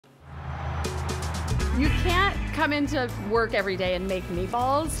You can't come into work every day and make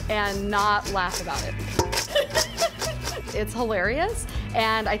meatballs and not laugh about it. It's hilarious,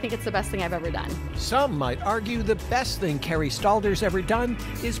 and I think it's the best thing I've ever done. Some might argue the best thing Carrie Stalder's ever done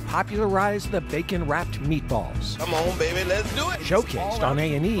is popularize the bacon-wrapped meatballs. Come on, baby, let's do it. Showcased on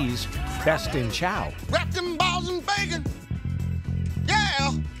A&E's Best in Chow. Wrap them balls in bacon.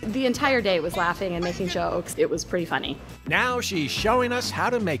 Yeah. The entire day was laughing and making jokes. It was pretty funny. Now she's showing us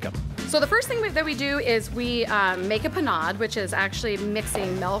how to make them. So the first thing that we do is we make a panade, which is actually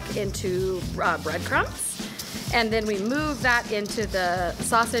mixing milk into breadcrumbs. And then we move that into the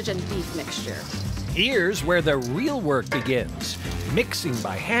sausage and beef mixture. Here's where the real work begins. Mixing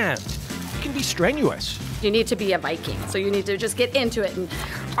by hand can be strenuous. You need to be a Viking, so you need to just get into it and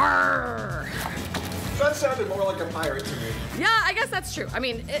arr. That sounded more like a pirate to me. Yeah, I guess that's true. I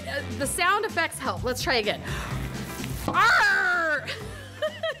mean, the sound effects help. Let's try again. Arr!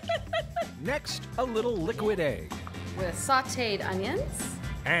 Next, a little liquid egg. With sauteed onions.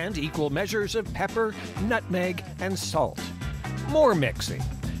 And equal measures of pepper, nutmeg, and salt. More mixing.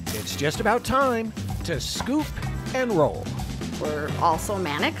 It's just about time to scoop and roll. We're also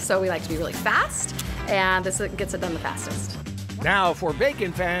manic, so we like to be really fast, and this gets it done the fastest. Now, for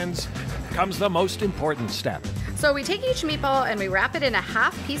bacon fans, comes the most important step. So we take each meatball and we wrap it in a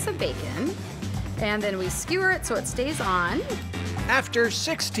half piece of bacon, and then we skewer it so it stays on. After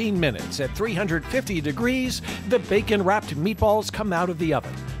 16 minutes at 350 degrees, the bacon-wrapped meatballs come out of the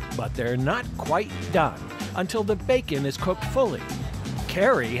oven. But they're not quite done until the bacon is cooked fully.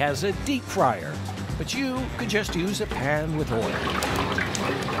 Carrie has a deep fryer, but you could just use a pan with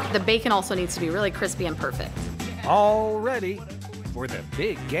oil. The bacon also needs to be really crispy and perfect. All ready for the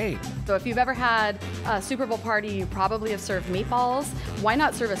big game. So if you've ever had a Super Bowl party, you probably have served meatballs. Why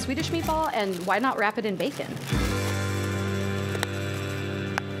not serve a Swedish meatball, and why not wrap it in bacon?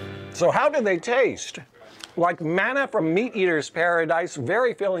 So how do they taste? Like manna from Meat Eater's Paradise,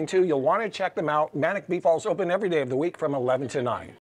 very filling too. You'll want to check them out. Manic Meatballs open every day of the week from 11 to 9.